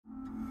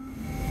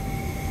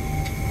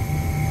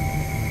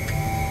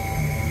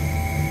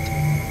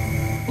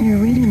Your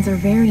readings are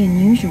very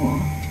unusual.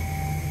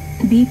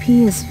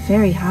 BP is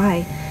very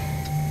high.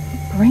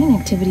 Brain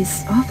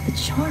activity's off the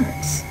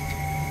charts.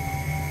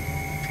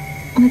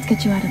 Let's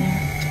get you out of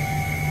there.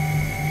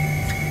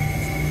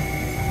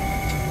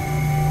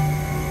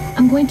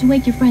 I'm going to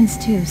wake your friends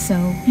too,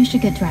 so you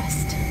should get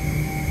dressed.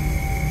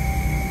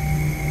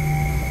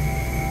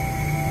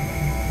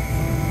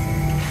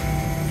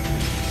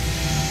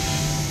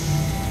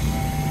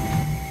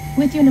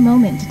 With you in a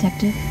moment,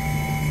 Detective.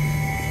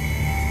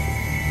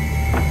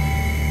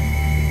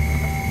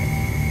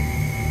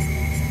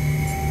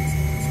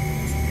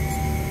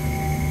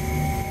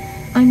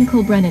 I'm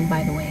Nicole Brennan,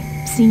 by the way,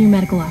 Senior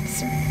Medical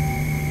Officer.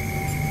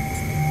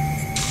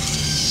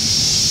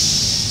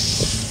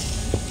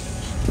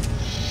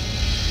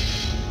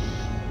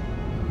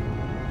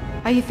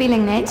 Are you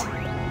feeling Nate?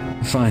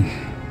 Fine.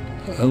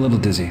 A little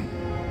dizzy.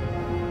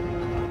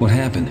 What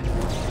happened?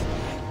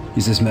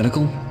 Is this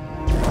medical?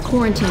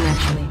 Quarantine,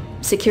 actually.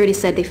 Security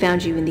said they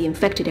found you in the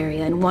infected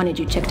area and wanted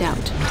you checked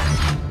out.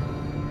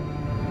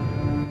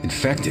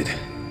 Infected?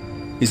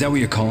 Is that what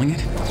you're calling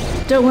it?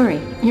 Don't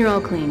worry, you're all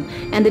clean,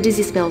 and the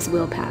dizzy spells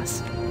will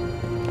pass.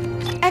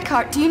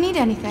 Eckhart, do you need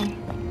anything?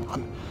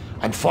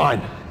 I'm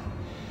fine.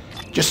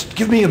 Just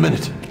give me a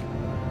minute.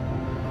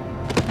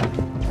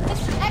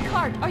 Mr.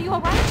 Eckhart, are you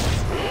alright?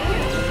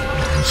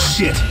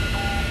 Shit!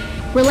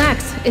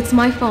 Relax, it's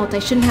my fault. I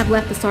shouldn't have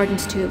left the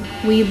sergeant's tube.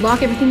 We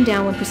lock everything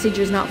down when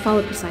procedure is not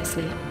followed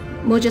precisely.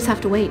 We'll just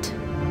have to wait.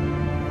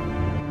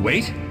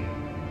 Wait?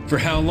 For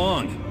how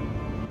long?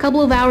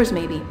 Couple of hours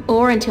maybe,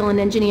 or until an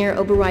engineer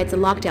overrides the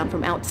lockdown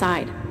from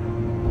outside.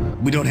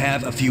 We don't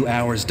have a few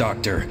hours,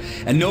 Doctor,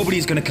 and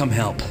nobody's gonna come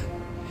help.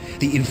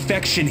 The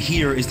infection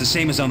here is the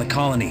same as on the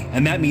colony,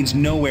 and that means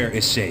nowhere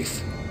is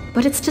safe.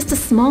 But it's just a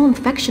small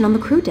infection on the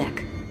crew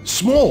deck.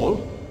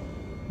 Small?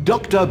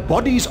 Doctor,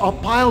 bodies are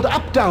piled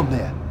up down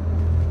there.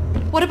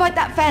 What about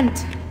that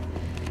vent?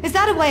 Is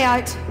that a way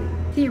out?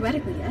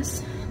 Theoretically,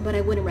 yes, but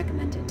I wouldn't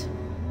recommend it.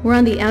 We're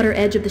on the outer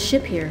edge of the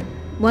ship here.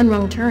 One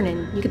wrong turn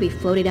and you could be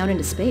floated out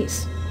into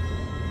space.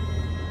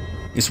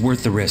 It's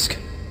worth the risk.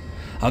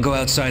 I'll go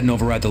outside and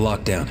override the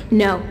lockdown.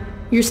 No,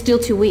 you're still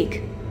too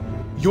weak.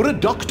 You're a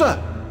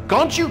doctor.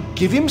 Can't you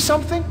give him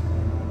something?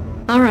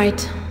 All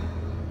right.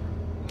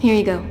 Here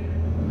you go.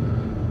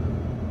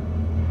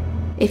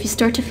 If you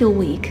start to feel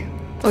weak,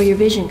 or your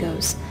vision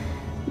goes,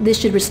 this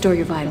should restore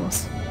your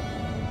vitals.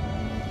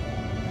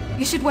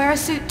 You should wear a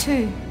suit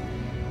too,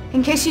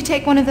 in case you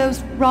take one of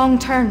those wrong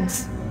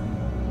turns.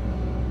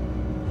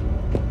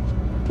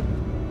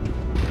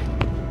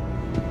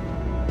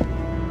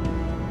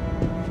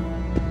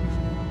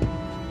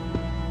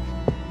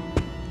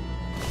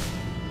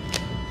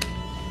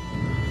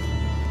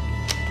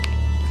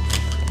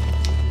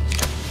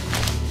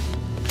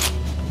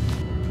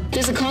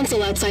 There's a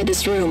console outside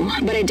this room,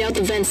 but I doubt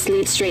the vents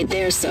lead straight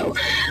there, so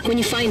when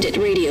you find it,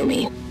 radio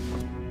me.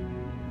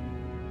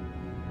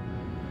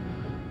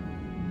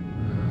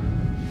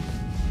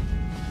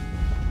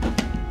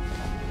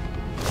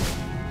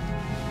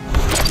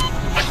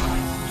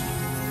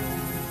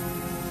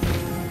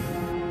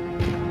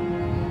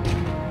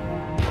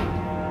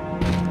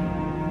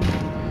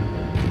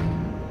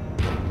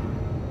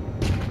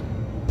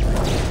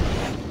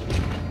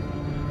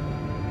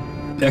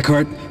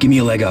 Eckhart, give me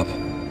a leg up.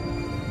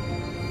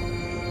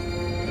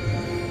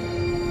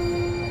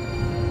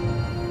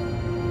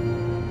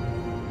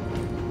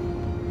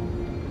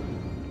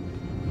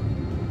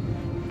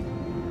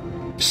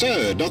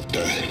 So,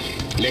 Doctor,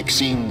 Lex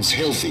seems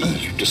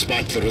healthy,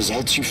 despite the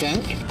results you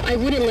found? I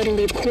wouldn't let her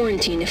leave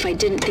quarantine if I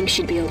didn't think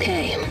she'd be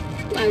okay.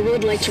 I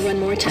would like to run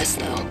more tests,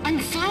 though. I'm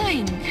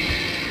fine.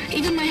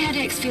 Even my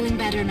headache's feeling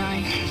better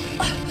now.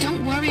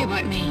 Don't worry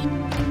about me.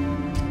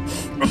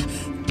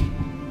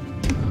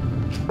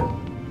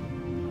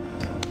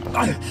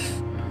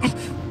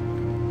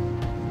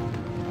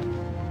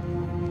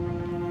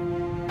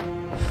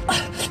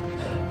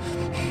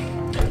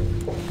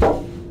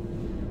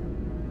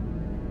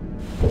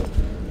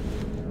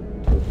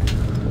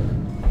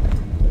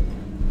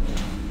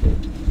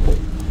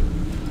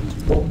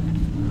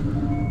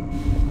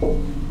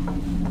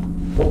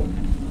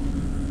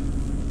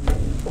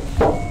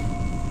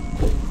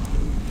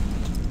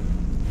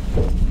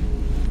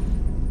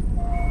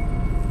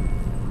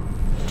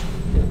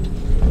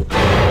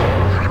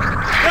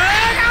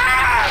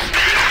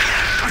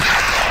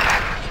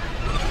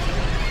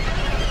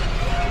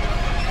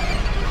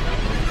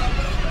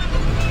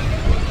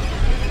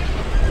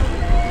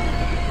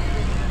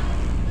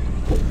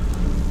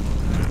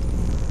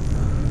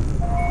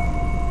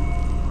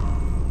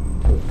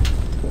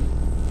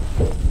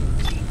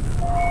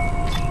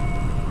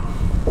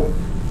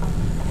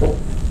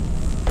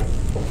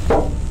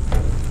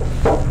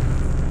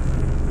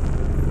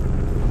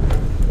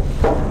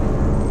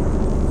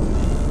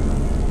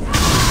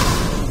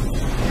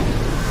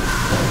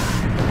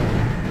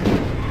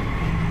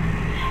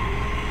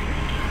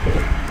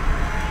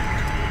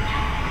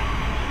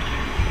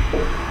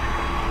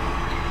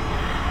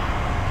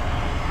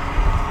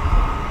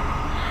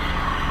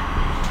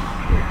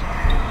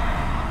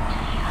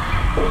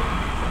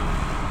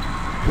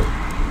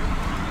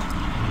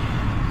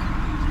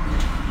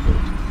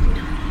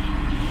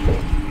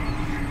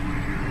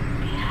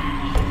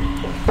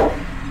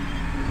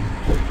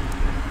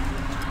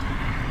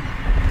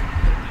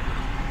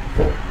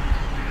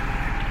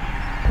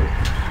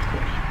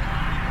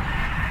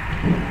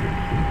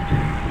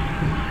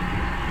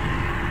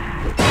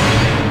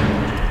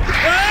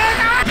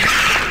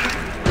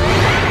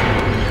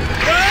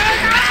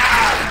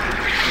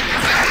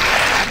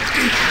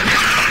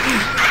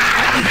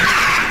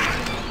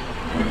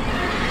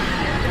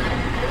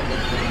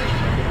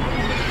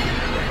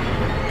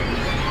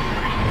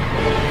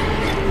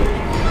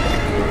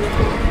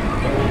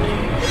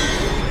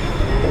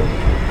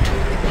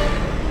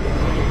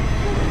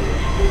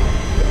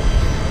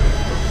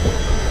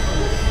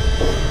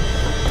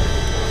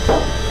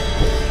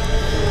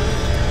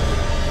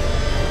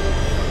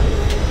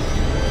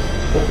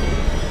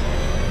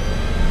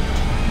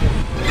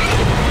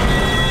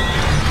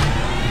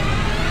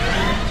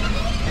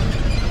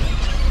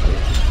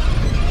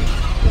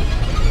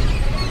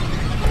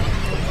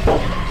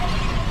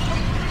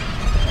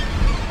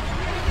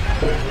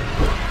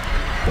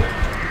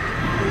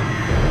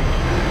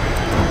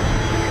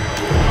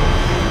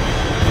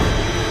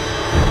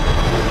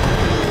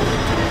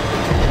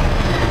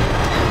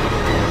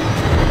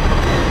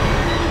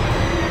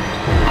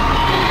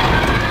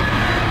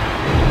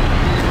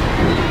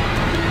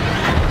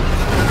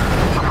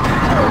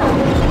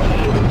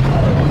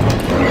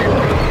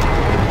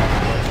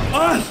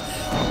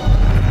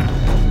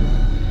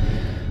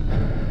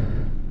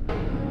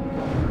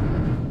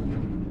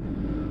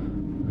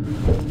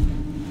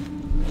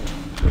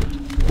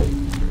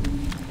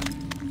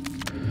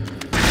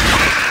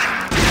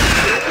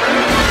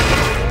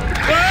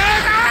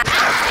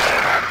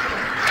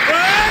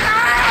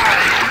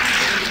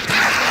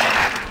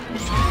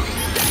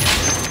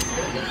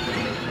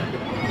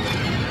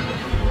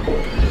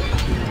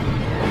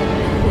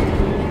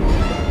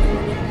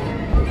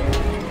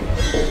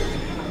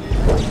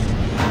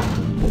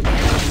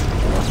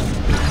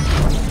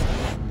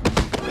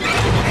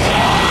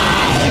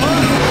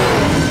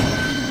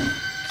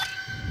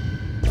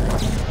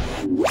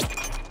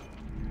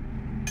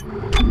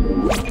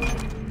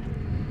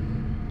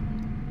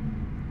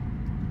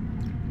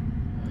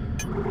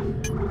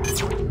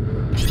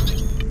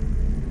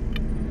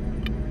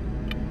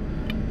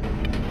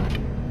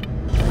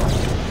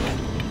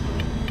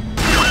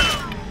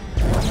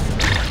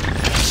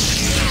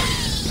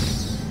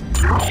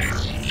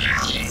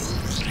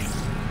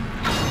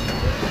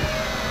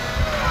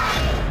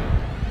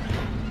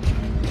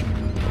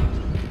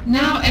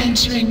 Now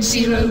entering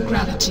zero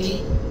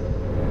gravity.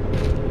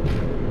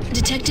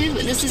 Detective,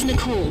 this is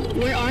Nicole.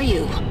 Where are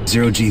you?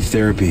 Zero-G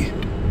therapy.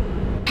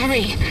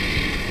 Hurry.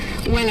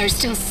 Weller's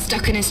still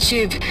stuck in his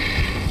tube.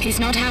 He's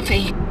not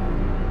happy.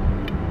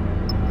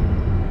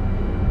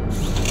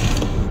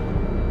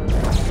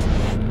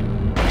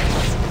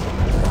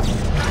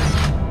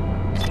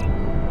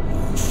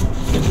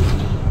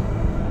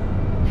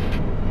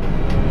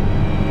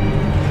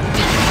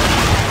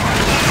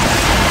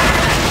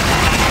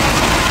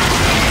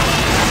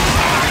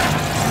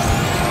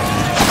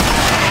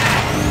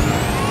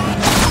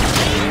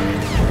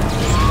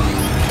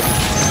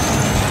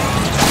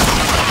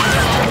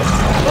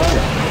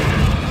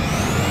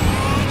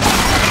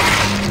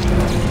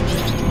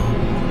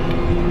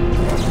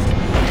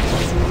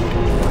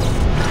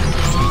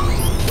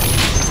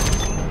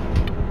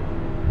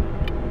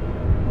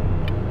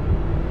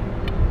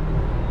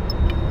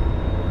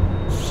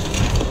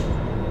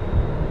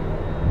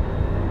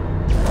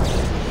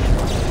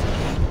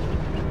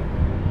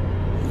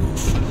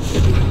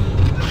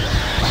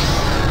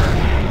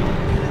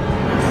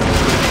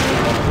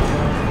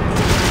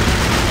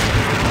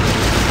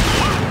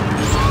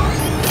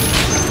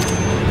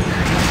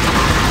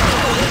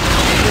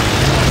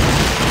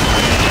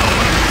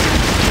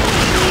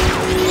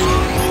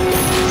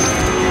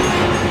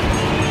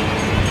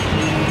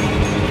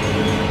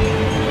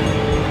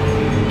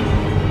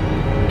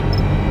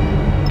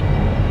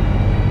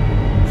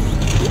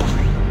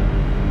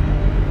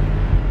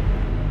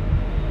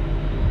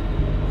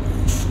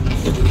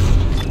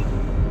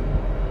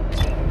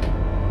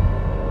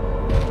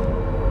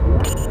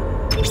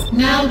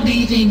 Now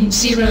leaving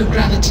zero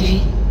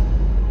gravity.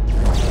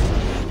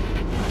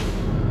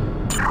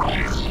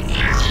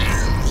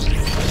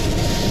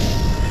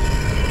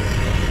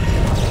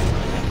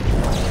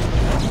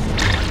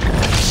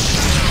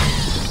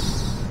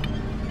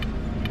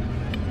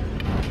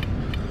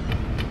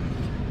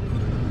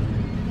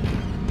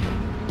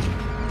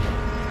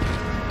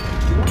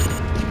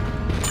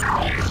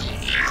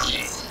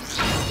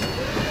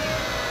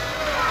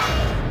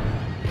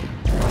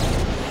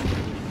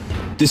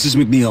 This is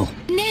McNeil.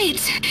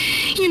 Nate!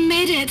 You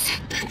made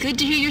it! Good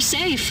to hear you're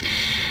safe.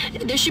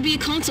 There should be a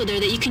console there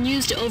that you can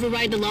use to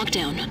override the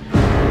lockdown.